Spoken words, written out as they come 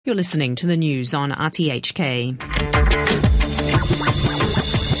You're listening to the news on RTHK.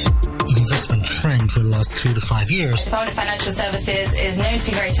 Investment trend for the last 3 to 5 years. The Department of Financial Services is known to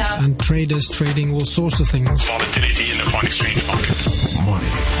be very tough. And traders trading all sorts of things. Volatility in the foreign exchange market. Money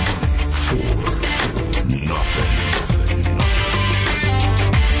for nothing.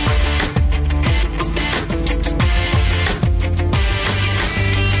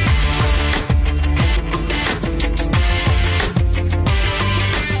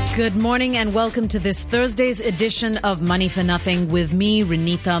 Good morning and welcome to this Thursday's edition of Money for Nothing with me,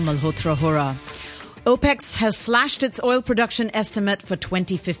 Renita Malhotra Hora. OPEC has slashed its oil production estimate for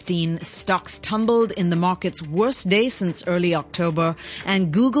 2015. Stocks tumbled in the market's worst day since early October,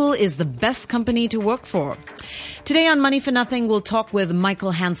 and Google is the best company to work for. Today on Money for Nothing, we'll talk with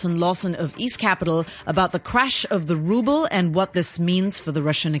Michael Hansen-Lawson of East Capital about the crash of the ruble and what this means for the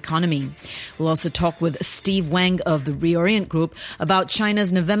Russian economy. We'll also talk with Steve Wang of the Reorient Group about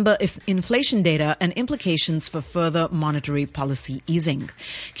China's November inflation data and implications for further monetary policy easing.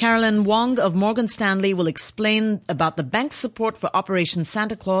 Carolyn Wong of Morgan Stanley will explain about the bank's support for Operation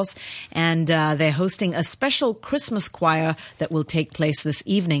Santa Claus, and they're hosting a special Christmas choir that will take place this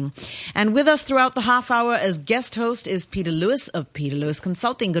evening. And with us throughout the half hour as guest host is Peter Lewis of Peter Lewis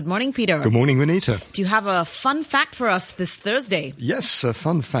Consulting. Good morning, Peter. Good morning, Renita. Do you have a fun fact for us this Thursday? Yes, a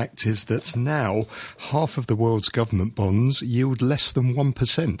fun fact is that now half of the world's government bonds yield less than 1%.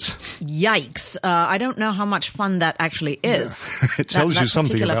 Yikes. I don't know how much fun that actually is. Yeah. It tells you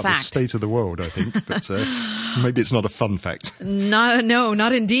something about fact. The state of the world, I think. But maybe it's not a fun fact. No,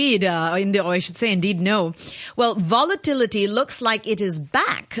 not indeed. Or I should say indeed no. Well, volatility looks like it is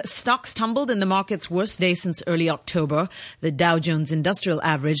back. Stocks tumbled in the market's worst day since early October. The Dow Jones Industrial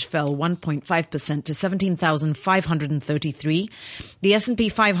Average fell 1.5% to 17,533. The S&P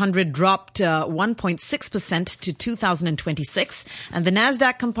 500 dropped 1.6% to 2,026. And the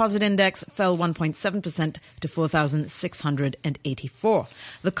Nasdaq Composite Index fell 1.7% to 4,684.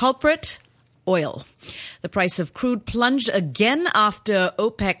 The culprit? Oil. The price of crude plunged again after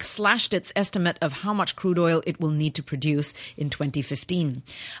OPEC slashed its estimate of how much crude oil it will need to produce in 2015.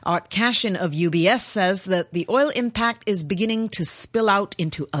 Art Cashin of UBS says that the oil impact is beginning to spill out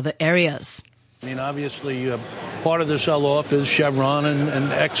into other areas. I mean, obviously, part of the sell-off is Chevron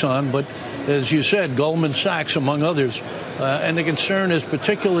and Exxon, but as you said, Goldman Sachs, among others. And the concern is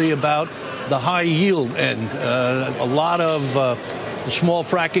particularly about the high-yield end. A lot of the small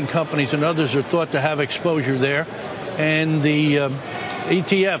fracking companies and others are thought to have exposure there. And the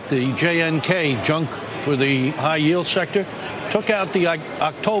ETF, the JNK, junk for the high-yield sector, took out the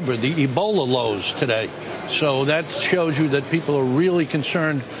October, the Ebola lows today. So that shows you that people are really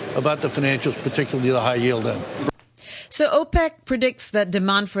concerned about the financials, particularly the high-yield end. So OPEC predicts that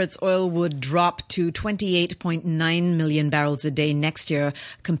demand for its oil would drop to 28.9 million barrels a day next year,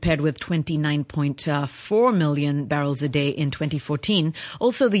 compared with 29.4 million barrels a day in 2014.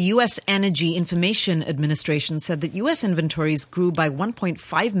 Also, the U.S. Energy Information Administration said that U.S. inventories grew by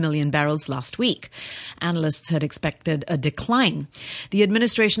 1.5 million barrels last week. Analysts had expected a decline. The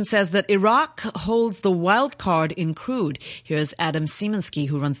administration says that Iraq holds the wild card in crude. Here's Adam Szymanski,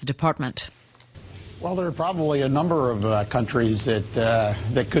 who runs the department. Well, there are probably a number of countries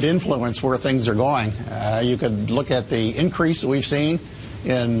that could influence where things are going. You could look at the increase that we've seen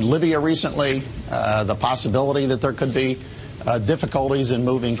in Libya recently, the possibility that there could be difficulties in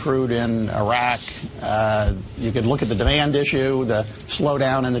moving crude in Iraq. You could look at the demand issue, the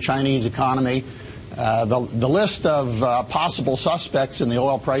slowdown in the Chinese economy. The list of possible suspects in the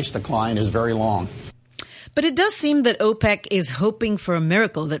oil price decline is very long. But it does seem that OPEC is hoping for a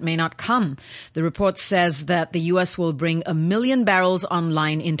miracle that may not come. The report says that the U.S. will bring 1 million barrels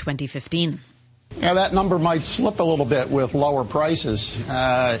online in 2015. Yeah, that number might slip a little bit with lower prices.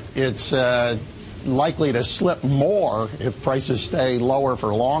 It's likely to slip more if prices stay lower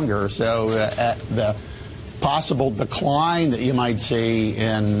for longer. So the possible decline that you might see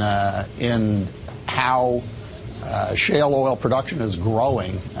in how shale oil production is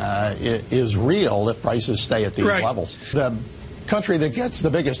growing is real if prices stay at these levels. The country that gets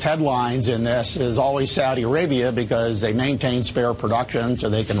the biggest headlines in this is always Saudi Arabia because they maintain spare production so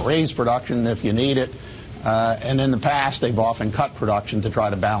they can raise production if you need it. And in the past, they've often cut production to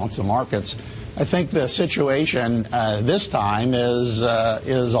try to balance the markets. I think the situation this time is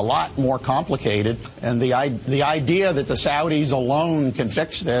a lot more complicated. And the idea that the Saudis alone can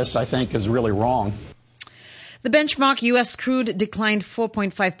fix this, I think, is really wrong. The benchmark U.S. crude declined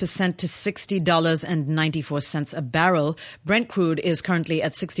 4.5% to $60.94 a barrel. Brent crude is currently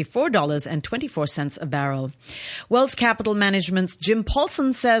at $64.24 a barrel. Wells Capital Management's Jim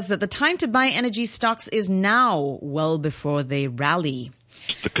Paulson says that the time to buy energy stocks is now, well before they rally.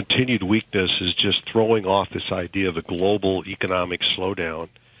 the continued weakness is just throwing off this idea of a global economic slowdown,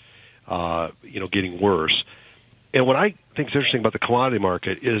 getting worse. And what I think is interesting about the commodity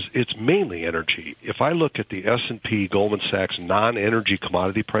market is it's mainly energy. If I look at the S&P Goldman Sachs non-energy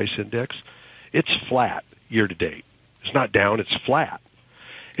commodity price index, it's flat year to date. It's not down, it's flat.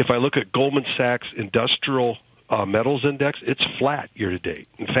 If I look at Goldman Sachs Industrial Metals Index, it's flat year to date.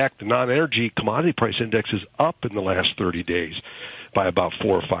 In fact, the non-energy commodity price index is up in the last 30 days by about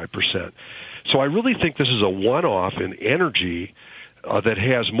 4 or 5%. So I really think this is a one-off in energy that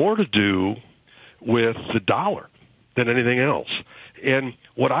has more to do with the dollar than anything else. And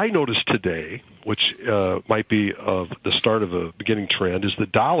what I noticed today, which might be the start of a beginning trend, is the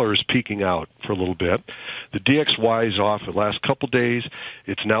dollar is peaking out for a little bit. The DXY is off the last couple days.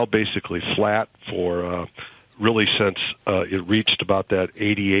 It's now basically flat for really since it reached about that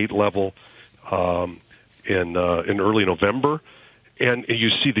 88 level in early November. And you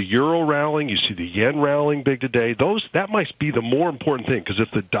see the euro rallying, you see the yen rallying big today. That might be the more important thing, because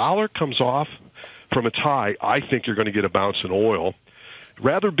if the dollar comes off from its high, I think you're going to get a bounce in oil.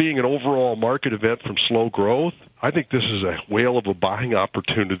 Rather being an overall market event from slow growth, I think this is a whale of a buying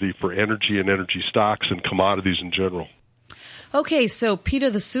opportunity for energy and energy stocks and commodities in general. Okay, so Peter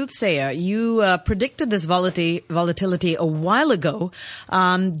the Soothsayer, you predicted this volatility a while ago.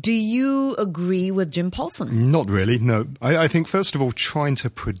 Do you agree with Jim Paulson? Not really, no. I think, first of all, trying to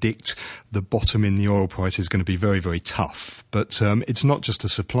predict the bottom in the oil price is going to be very, very tough. But it's not just a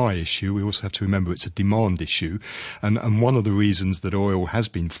supply issue. We also have to remember it's a demand issue. And one of the reasons that oil has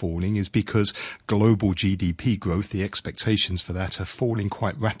been falling is because global GDP growth, the expectations for that, are falling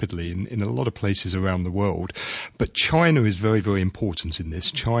quite rapidly in a lot of places around the world. But China is very, very important in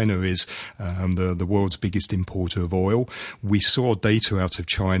this. China is the world's biggest importer of oil. We saw data out of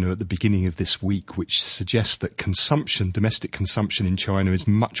China at the beginning of this week which suggests that domestic consumption in China is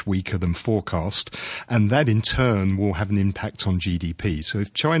much weaker than forecast, and that in turn will have an impact on GDP. So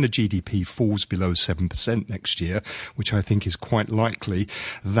if China GDP falls below 7% next year, which I think is quite likely,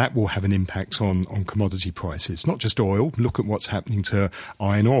 that will have an impact on commodity prices. Not just oil. Look at what's happening to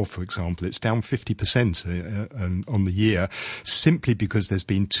iron ore, for example. It's down 50% on the year, simply because there's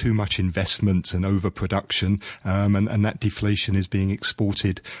been too much investment and overproduction, and that deflation is being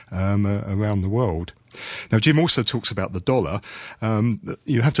exported around the world. Now, Jim also talks about the dollar.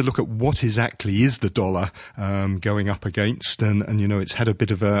 You have to look at what exactly is the dollar going up against, and it's had a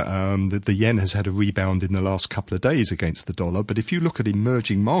bit of the yen has had a rebound in the last couple of days against the dollar. But if you look at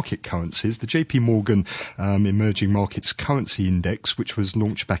emerging market currencies, the JP Morgan Emerging Markets Currency Index, which was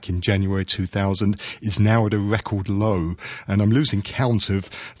launched back in January 2000, is now at a record low. And I'm losing count of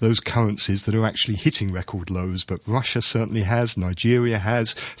those currencies that are actually hitting record lows. But Russia certainly has, Nigeria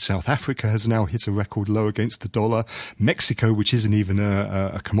has, South Africa has now hit a record low against the dollar. Mexico, which isn't even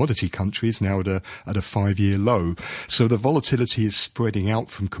a commodity country, is now at a 5-year low. So the volatility is spreading out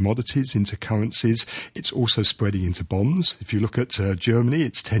from commodities into currencies. It's also spreading into bonds. If you look at Germany,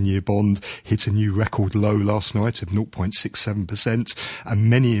 its 10-year bond hit a new record low last night of 0.67%, and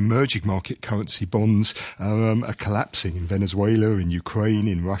many emerging market currency bonds are collapsing in Venezuela, in Ukraine,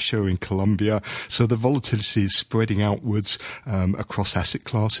 in Russia, in Colombia. So the volatility is spreading outwards across asset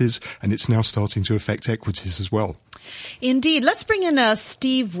classes, and it's now starting to affect equities as well. Indeed. Let's bring in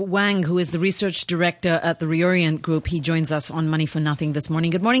Steve Wang, who is the research director at the Reorient Group. He joins us on Money for Nothing this morning.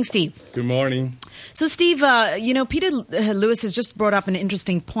 Good morning, Steve. Good morning. So, Steve, Peter Lewis has just brought up an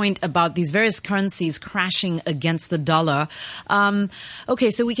interesting point about these various currencies crashing against the dollar.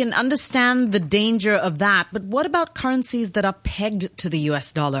 Okay, so we can understand the danger of that. But what about currencies that are pegged to the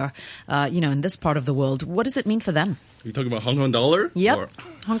U.S. dollar, in this part of the world? What does it mean for them? Are you talking about Hong Kong dollar? Yep.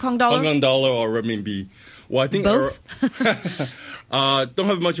 Hong Kong dollar? Hong Kong dollar or renminbi. Well, I think both. Don't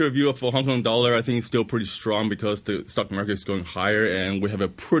have much of a view for Hong Kong dollar. I think it's still pretty strong because the stock market is going higher and we have a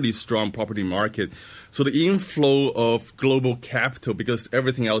pretty strong property market. So the inflow of global capital, because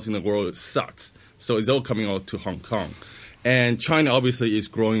everything else in the world sucks, so it's all coming out to Hong Kong. And China obviously is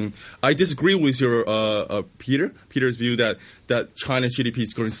growing. I disagree with your Peter's view that China's GDP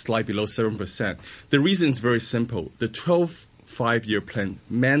is growing slightly below 7%. The reason is very simple. The 5-year plan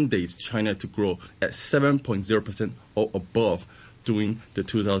mandates China to grow at 7.0% or above during the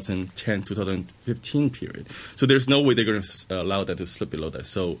 2010-2015 period. So there's no way they're going to allow that to slip below that.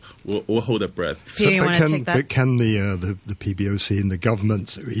 So we'll hold our breath. Peter, you want to take that? But can the PBOC and the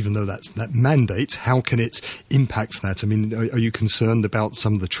government, even though that's that mandate, how can it impact that? I mean, are you concerned about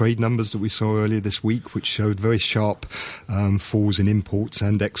some of the trade numbers that we saw earlier this week, which showed very sharp falls in imports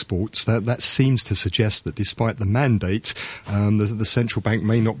and exports? That seems to suggest that despite the mandate, the central bank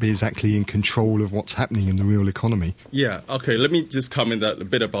may not be exactly in control of what's happening in the real economy. Yeah, okay. Let me just comment a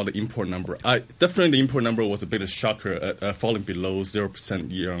bit about the import number. Definitely the import number was a bit of a shocker, falling below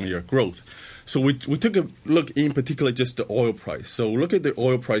 0% year-on-year growth. So we took a look in particular just the oil price. So look at the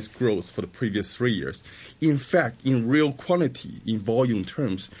oil price growth for the previous 3 years. In fact, in real quantity, in volume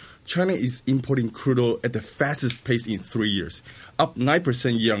terms, China is importing crude oil at the fastest pace in 3 years, up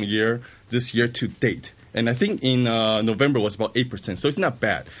 9% year-on-year this year to date. And I think in November was about 8%, so it's not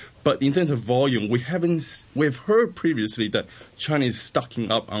bad. But in terms of volume, we've heard previously that China is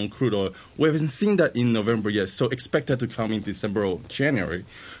stocking up on crude oil. We haven't seen that in November yet, so expect that to come in December or January.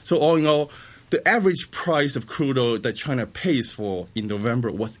 So all in all, the average price of crude oil that China pays for in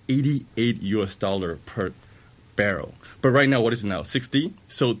November was $88 per barrel. But right now, what is it now? 60?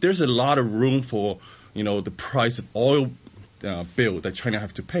 So there's a lot of room for, the price of oil bill that China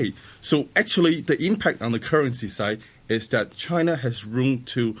have to pay. So actually, the impact on the currency side is that China has room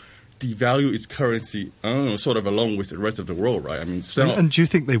to devalue its currency, sort of along with the rest of the world, right? I mean, and do you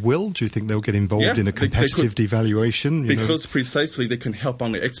think they will? Do you think they'll get involved in a competitive devaluation? Because precisely they can help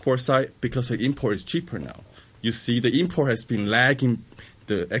on the export side because the import is cheaper now. You see, the import has been lagging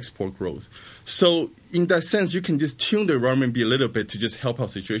the export growth. So in that sense, you can just tune the renminbi a little bit to just help our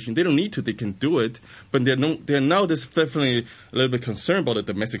situation. They don't need to; they can do it. But they're now just definitely a little bit concerned about the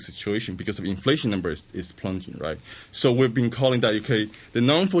domestic situation because of inflation number is plunging, right? So we've been calling that the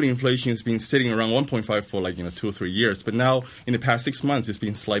non-food inflation has been sitting around 1.5 for 2 or 3 years, but now in the past 6 months it's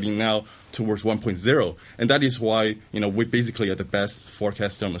been sliding now towards 1.0, and that is why we basically are the best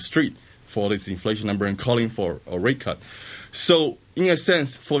forecaster on the street for this inflation number and calling for a rate cut. So, in a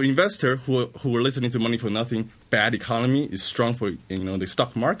sense, for investors who are listening to Money for Nothing, bad economy is strong for the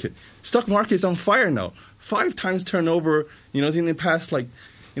stock market. Stock market is on fire now. 5 times turnover, in the past,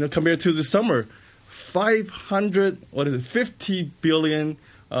 compared to the summer, 500 billion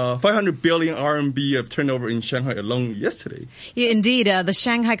RMB of turnover in Shanghai alone yesterday. Yeah, indeed. The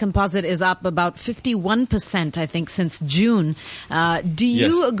Shanghai Composite is up about 51%, I think, since June. Do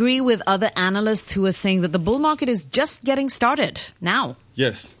you agree with other analysts who are saying that the bull market is just getting started now?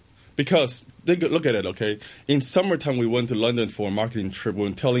 Yes, because look at it, okay? In summertime, we went to London for a marketing trip. We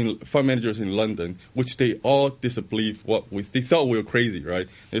were telling fund managers in London, which they all disbelieved they thought we were crazy, right?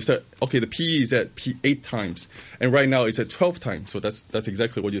 They said, okay, the PE is at 8 times, and right now it's at 12 times. So that's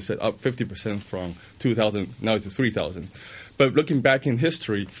exactly what you said, up 50% from 2,000, now it's at 3,000. But looking back in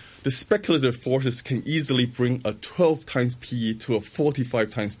history, the speculative forces can easily bring a 12 times PE to a 45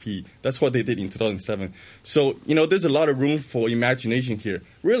 times PE. That's what they did in 2007. So, there's a lot of room for imagination here.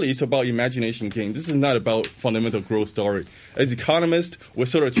 Really, it's about imagination game. This is not about fundamental growth story. As economists, we're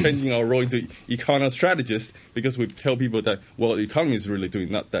sort of changing our role into economic strategists because we tell people that, the economy is really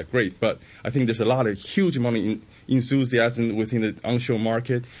doing not that great. But I think there's a lot of huge amount of enthusiasm within the onshore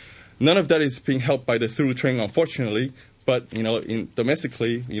market. None of that is being helped by the through train, unfortunately. But,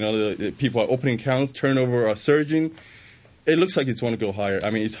 domestically, the people are opening accounts, turnover are surging. It looks like it's going to go higher. I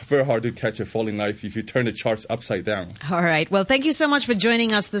mean, it's very hard to catch a falling knife if you turn the charts upside down. All right. Well, thank you so much for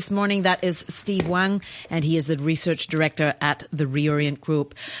joining us this morning. That is Steve Wang, and he is the research director at the Reorient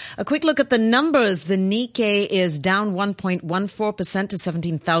Group. A quick look at the numbers. The Nikkei is down 1.14% to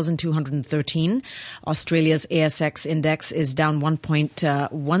 17,213. Australia's ASX index is down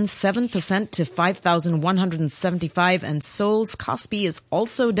 1.17% to 5,175. And Seoul's Kospi is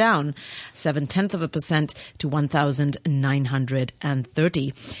also down 0.7% to 1,930.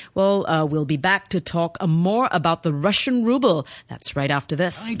 Well, we'll be back to talk more about the Russian ruble. That's right after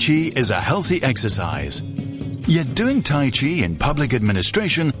this. Tai Chi is a healthy exercise. Yet doing Tai Chi in public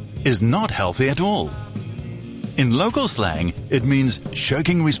administration is not healthy at all. In local slang, it means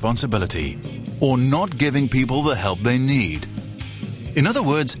shirking responsibility or not giving people the help they need. In other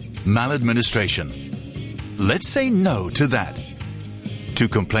words, maladministration. Let's say no to that. To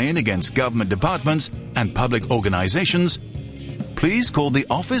complain against government departments and public organizations, please call the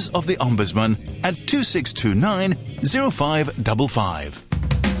Office of the Ombudsman at 2629 0555.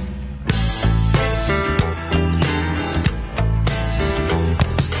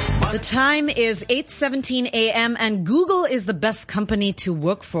 The time is 8:17 a.m. and Google is the best company to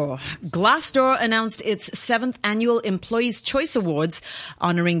work for. Glassdoor announced its 7th annual Employees' Choice Awards,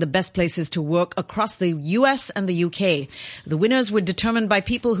 honoring the best places to work across the US and the UK. The winners were determined by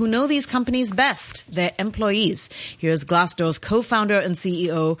people who know these companies best, their employees. Here's Glassdoor's co-founder and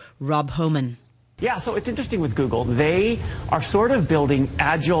CEO, Rob Homan. Yeah, so it's interesting with Google. They are sort of building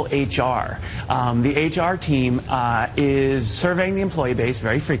agile HR. The HR team is surveying the employee base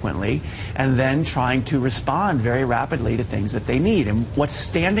very frequently and then trying to respond very rapidly to things that they need. And what's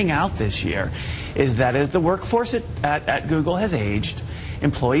standing out this year is that as the workforce at Google has aged,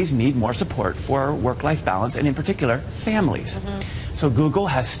 employees need more support for work-life balance and, in particular, families. So Google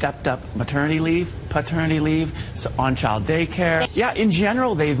has stepped up maternity leave, paternity leave, so on-child daycare. Yeah, in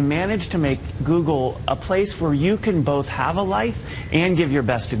general, they've managed to make Google a place where you can both have a life and give your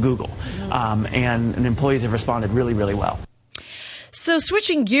best to Google. And employees have responded really, really well. So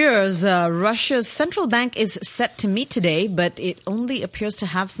switching gears, Russia's central bank is set to meet today, but it only appears to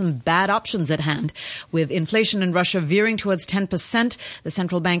have some bad options at hand. With inflation in Russia veering towards 10%, the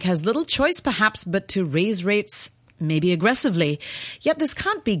central bank has little choice perhaps but to raise rates maybe aggressively. Yet this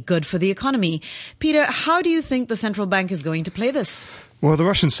can't be good for the economy. Peter, how do you think the central bank is going to play this? Well, the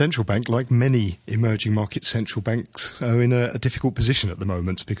Russian central bank, like many emerging market central banks, are in a difficult position at the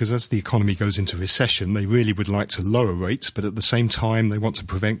moment because as the economy goes into recession, they really would like to lower rates, but at the same time, they want to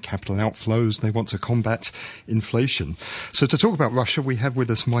prevent capital outflows. They want to combat inflation. So to talk about Russia, we have with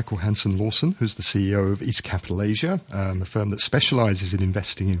us Michael Hansen-Lawson, who's the CEO of East Capital Asia, a firm that specializes in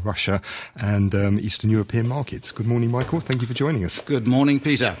investing in Russia and Eastern European markets. Good morning, Michael. Thank you for joining us. Good morning,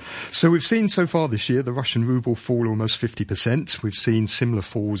 Peter. So we've seen so far this year the Russian ruble fall almost 50%. We've seen similar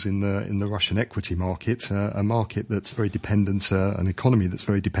falls in the Russian equity market, a market that's very dependent, an economy that's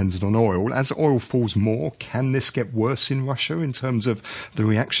very dependent on oil. As oil falls more, can this get worse in Russia in terms of the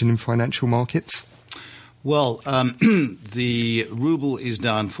reaction in financial markets? Well, the ruble is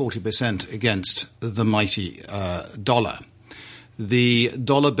down 40% against the mighty dollar. The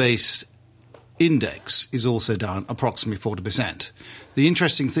dollar-based index is also down approximately 40%. The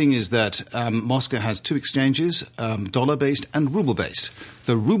interesting thing is that Moscow has two exchanges, dollar-based and ruble-based.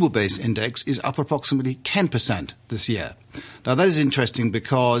 The ruble-based index is up approximately 10% this year. Now, that is interesting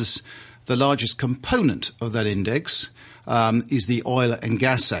because the largest component of that index is the oil and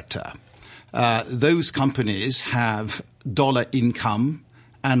gas sector. Those companies have dollar income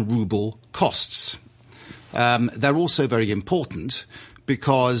and ruble costs. They're also very important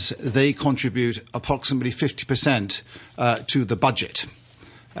because they contribute approximately 50% to the budget.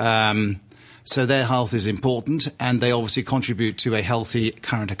 So their health is important, and they obviously contribute to a healthy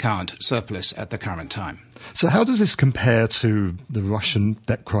current account surplus at the current time. So how does this compare to the Russian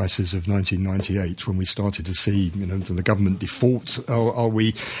debt crisis of 1998 when we started to see the government default? Are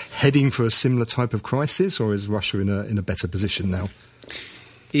we heading for a similar type of crisis, or is Russia in a better position now?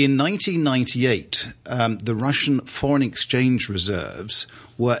 In 1998, the Russian foreign exchange reserves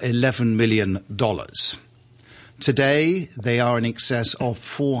were $11 million. Today, they are in excess of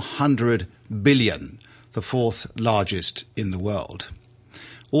 $400 billion, the fourth largest in the world.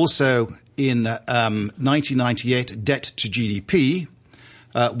 Also, in 1998, debt to GDP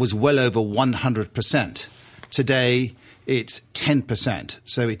was well over 100%. Today, it's 10%.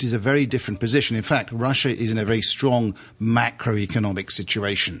 So it is a very different position. In fact, Russia is in a very strong macroeconomic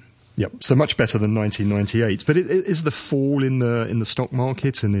situation. Yep, so much better than 1998. But is the fall in the stock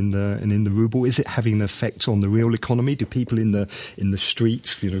market and in the ruble, is it having an effect on the real economy? Do people in the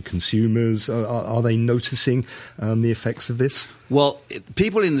streets, consumers, are they noticing the effects of this? Well,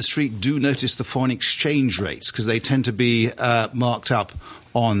 people in the street do notice the foreign exchange rates because they tend to be marked up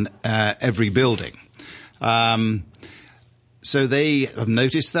on every building. So they have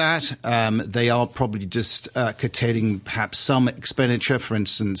noticed that. They are probably just curtailing perhaps some expenditure, for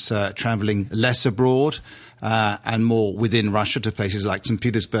instance, traveling less abroad and more within Russia to places like St.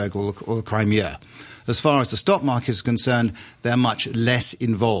 Petersburg or the Crimea. As far as the stock market is concerned, they're much less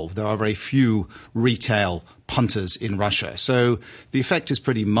involved. There are very few retail punters in Russia. So the effect is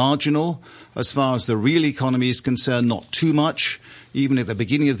pretty marginal. As far as the real economy is concerned, not too much. Even at the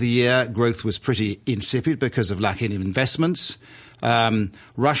beginning of the year, growth was pretty insipid because of lack of investments.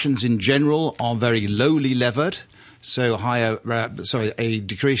 Russians in general are very lowly levered. So a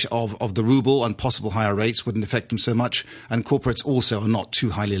decrease of the ruble and possible higher rates wouldn't affect them so much. And corporates also are not too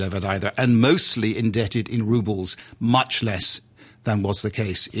highly levered either, and mostly indebted in rubles, much less than was the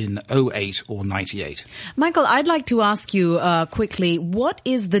case in 2008 or 98. Michael, I'd like to ask you quickly, what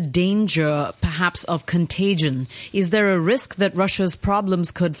is the danger, perhaps, of contagion? Is there a risk that Russia's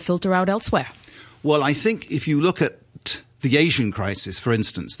problems could filter out elsewhere? Well, I think if you look at the Asian crisis, for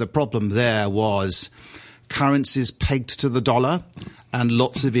instance, the problem there was currencies pegged to the dollar and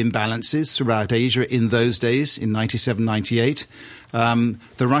lots of imbalances throughout Asia in those days, in 97, 98. The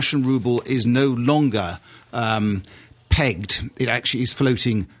Russian ruble is no longer pegged. It actually is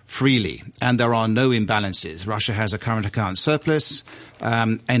floating freely, and there are no imbalances. Russia has a current account surplus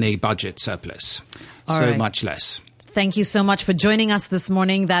and a budget surplus. All so right. much less. Thank you so much for joining us this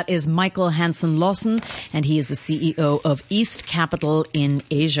morning. That is Michael Hansen-Lawson, and he is the CEO of East Capital in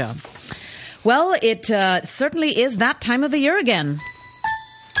Asia. Well, it certainly is that time of the year again.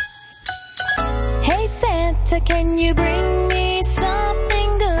 Hey Santa, can you bring me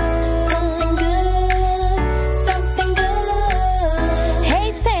something good? Something good, something good.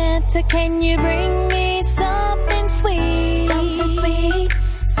 Hey Santa, can you bring me something sweet? Something sweet,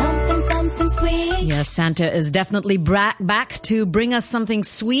 something sweet. Yes, Santa is definitely back to bring us something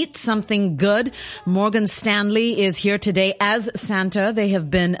sweet, something good. Morgan Stanley is here today as Santa. They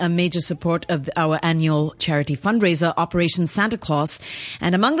have been a major support of our annual charity fundraiser, Operation Santa Claus.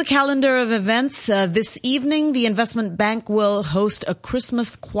 And among the calendar of events, this evening, the investment bank will host a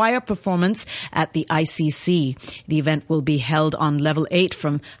Christmas choir performance at the ICC. The event will be held on Level 8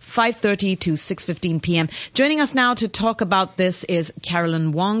 from 5:30 to 6:15 p.m. Joining us now to talk about this is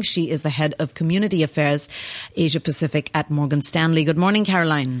Carolyn Wong. She is the head of Community Affairs, Asia Pacific at Morgan Stanley. Good morning,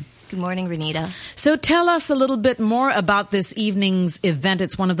 Caroline. Good morning, Renita. So tell us a little bit more about this evening's event.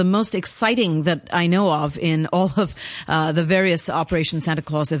 It's one of the most exciting that I know of in all of the various Operation Santa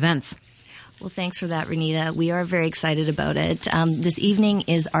Claus events. Well, thanks for that, Renita. We are very excited about it. This evening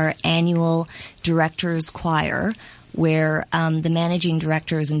is our annual Directors Choir, where the managing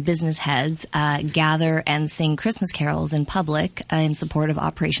directors and business heads gather and sing Christmas carols in public in support of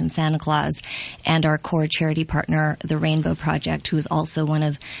Operation Santa Claus and our core charity partner, the Rainbow Project, who is also one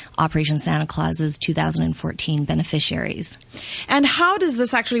of Operation Santa Claus's 2014 beneficiaries. And how does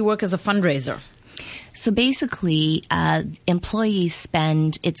this actually work as a fundraiser? So basically, employees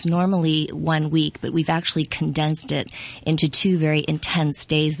spend, it's normally 1 week, but we've actually condensed it into 2 very intense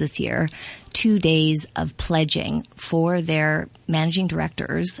days this year. 2 days of pledging for their managing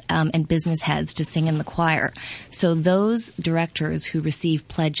directors and business heads to sing in the choir. So those directors who receive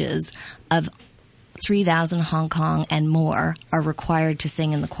pledges of 3,000 Hong Kong and more are required to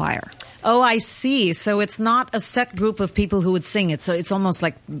sing in the choir. Oh, I see. So it's not a set group of people who would sing it. So it's almost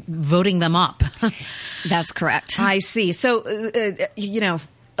like voting them up. That's correct. I see. So,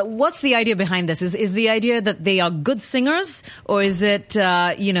 what's the idea behind this? Is the idea that they are good singers, or is it,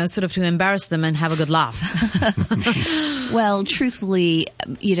 sort of to embarrass them and have a good laugh? Well, truthfully,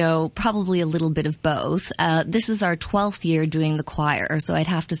 probably a little bit of both. This is our 12th year doing the choir, so I'd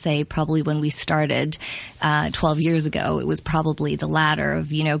have to say probably when we started 12 years ago, it was probably the latter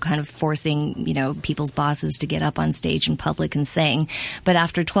of, kind of forcing, people's bosses to get up on stage in public and sing. But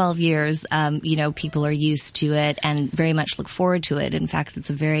after 12 years, people are used to it and very much look forward to it. In fact, it's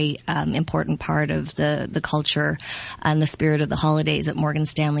a very important part of the culture and the spirit of the holidays at Morgan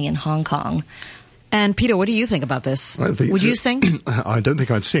Stanley in Hong Kong. And Peter, what do you think about this? Would you sing? I don't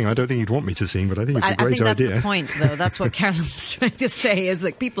think I'd sing. I don't think you'd want me to sing, but I think it's a great idea. I think that's the point, though. That's what Carolyn's trying to say, is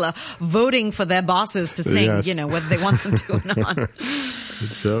that people are voting for their bosses to sing, yes. Whether they want them to or not.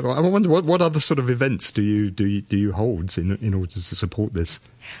 I wonder what other sort of events do you hold in order to support this?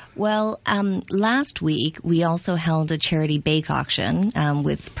 Well, last week we also held a charity bake auction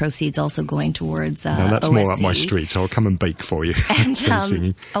with proceeds also going towards now that's OSC. more up my street. I'll come and bake for you. And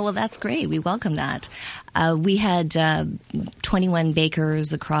singing. oh well, that's great. We welcome that. We had 21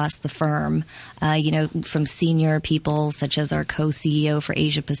 bakers across the firm. From senior people such as our co-CEO for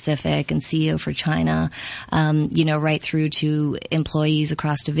Asia Pacific and CEO for China, right through to employees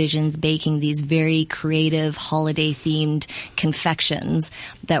across divisions baking these very creative holiday-themed confections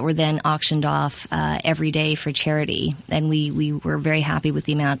that were then auctioned off every day for charity. And we were very happy with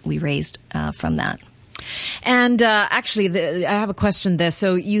the amount we raised from that. And actually, I have a question there.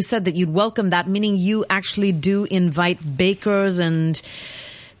 So you said that you'd welcome that, meaning you actually do invite bakers and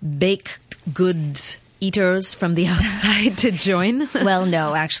baked goods eaters from the outside to join? Well,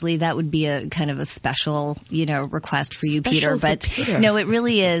 no, actually, that would be a kind of a special, request for you, Special Peter. for But Peter. no, it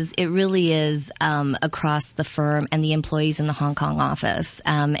really is across the firm and the employees in the Hong Kong office.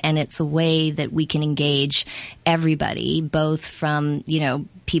 And it's a way that we can engage everybody, both from,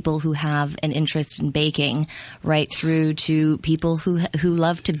 people who have an interest in baking right through to people who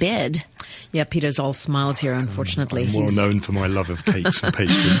love to bid. Yeah, Peter's all smiles here, unfortunately. I'm well known for my love of cakes and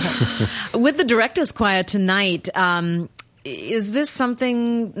pastries. With the Directors Choir tonight, is this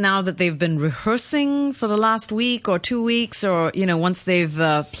something now that they've been rehearsing for the last week or 2 weeks, or, once they've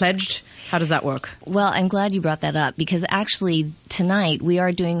pledged? How does that work? Well, I'm glad you brought that up, because actually tonight we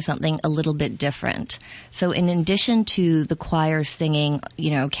are doing something a little bit different. So in addition to the choir singing,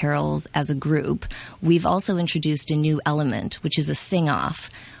 carols as a group, we've also introduced a new element, which is a sing-off,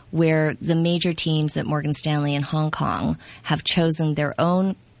 where the major teams at Morgan Stanley and Hong Kong have chosen their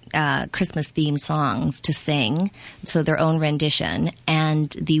own Christmas-themed songs to sing, so their own rendition, and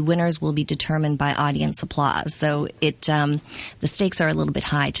the winners will be determined by audience applause. So the stakes are a little bit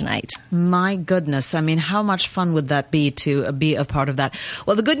high tonight. My goodness. I mean, how much fun would that be to be a part of that?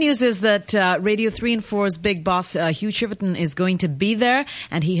 Well, the good news is that Radio 3 and 4's big boss, Hugh Chiverton, is going to be there,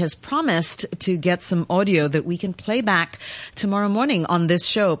 and he has promised to get some audio that we can play back tomorrow morning on this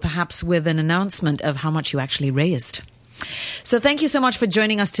show, perhaps with an announcement of how much you actually raised. So thank you so much for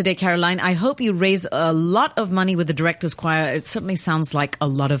joining us today, Caroline. I hope you raise a lot of money with the Directors Choir. It certainly sounds like a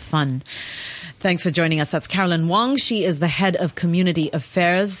lot of fun. Thanks for joining us. That's Carolyn Wong. She is the head of Community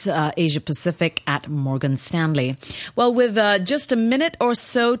Affairs, Asia Pacific at Morgan Stanley. Well, with just a minute or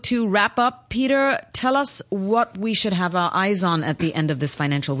so to wrap up, Peter, tell us what we should have our eyes on at the end of this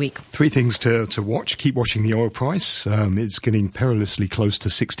financial week. 3 things to watch. Keep watching the oil price. It's getting perilously close to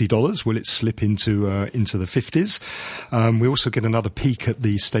 $60. Will it slip into the 50s? We also get another peek at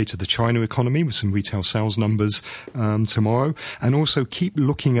the state of the China economy with some retail sales numbers tomorrow. And also keep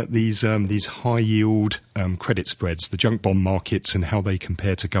looking at these high yield credit spreads, the junk bond markets, and how they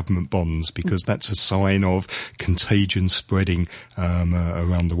compare to government bonds, because that's a sign of contagion spreading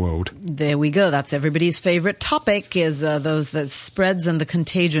around the world. There we go. That's everybody's favorite topic, is the spreads and the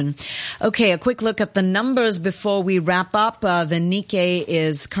contagion. Okay, a quick look at the numbers before we wrap up. The Nikkei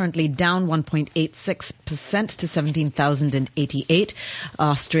is currently down 1.86% to 17,088.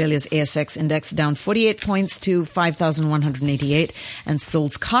 Australia's ASX index down 48 points to 5,188, and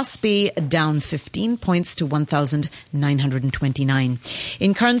Seoul's Kospi down 15 points to 1,929.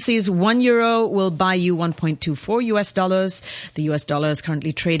 In currencies, €1 will buy you 1.24 US dollars. The US dollar is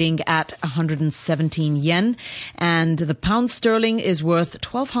currently trading at 117 yen, and the pound sterling is worth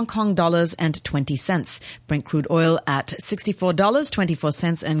 12 Hong Kong dollars and 20 cents. Brent crude oil at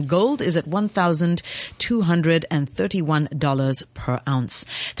 $64.24, and gold is at $1,231 per ounce.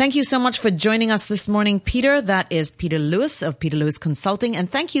 Thank you so much for joining us this morning, Peter. That is Peter Lewis of Peter Lewis Consulting,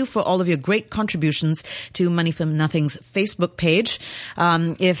 and thank you for all of your great contributions to Money for Nothing's Facebook page.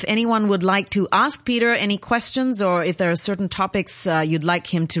 If anyone would like to ask Peter any questions, or if there are certain topics you'd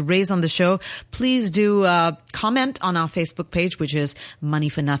like him to raise on the show, please do comment on our Facebook page, which is Money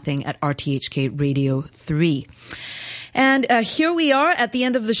for Nothing at RTHK Radio 3. And here we are at the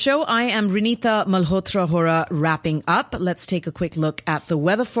end of the show. I am Renita Malhotra Hora wrapping up. Let's take a quick look at the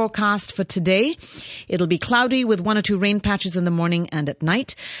weather forecast for today. It'll be cloudy with 1 or 2 rain patches in the morning and at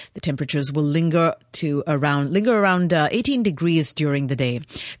night. The temperatures will linger around 18 degrees during the day.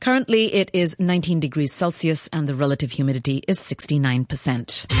 Currently, it is 19 degrees Celsius and the relative humidity is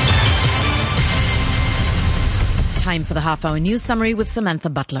 69%. Time for the half-hour news summary with Samantha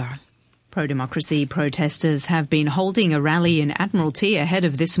Butler. Pro-democracy protesters have been holding a rally in Admiralty ahead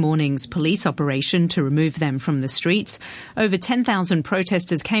of this morning's police operation to remove them from the streets. Over 10,000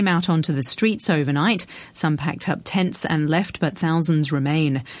 protesters came out onto the streets overnight. Some packed up tents and left, but thousands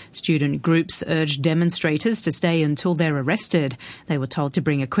remain. Student groups urged demonstrators to stay until they're arrested. They were told to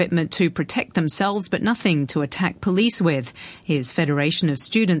bring equipment to protect themselves, but nothing to attack police with. Here's Federation of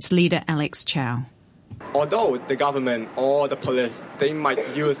Students leader Alex Chow. Although the government or the police, they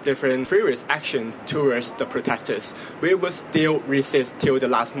might use different furious action towards the protesters, we will still resist till the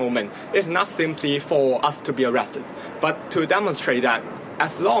last moment. It's not simply for us to be arrested, but to demonstrate that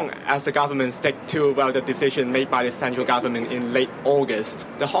as long as the government stick to the decision made by the central government in late August,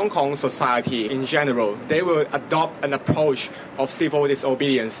 the Hong Kong society in general, they will adopt an approach of civil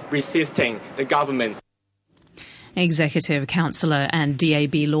disobedience, resisting the government. Executive Councillor and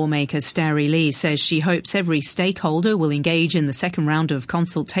DAB lawmaker Starry Lee says she hopes every stakeholder will engage in the second round of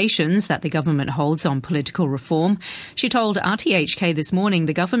consultations that the government holds on political reform. She told RTHK this morning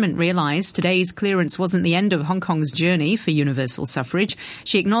the government realised today's clearance wasn't the end of Hong Kong's journey for universal suffrage.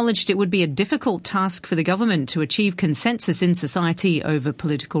 She acknowledged it would be a difficult task for the government to achieve consensus in society over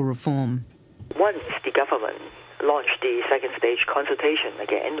political reform. Once the government launch the second stage consultation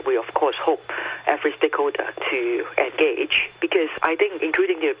again, we of course hope every stakeholder to engage, because I think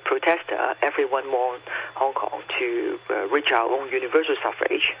including the protester, everyone wants Hong Kong to reach our own universal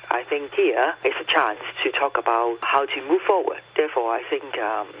suffrage. I think here is a chance to talk about how to move forward. Therefore, I think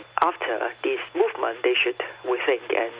after this movement, they should rethink and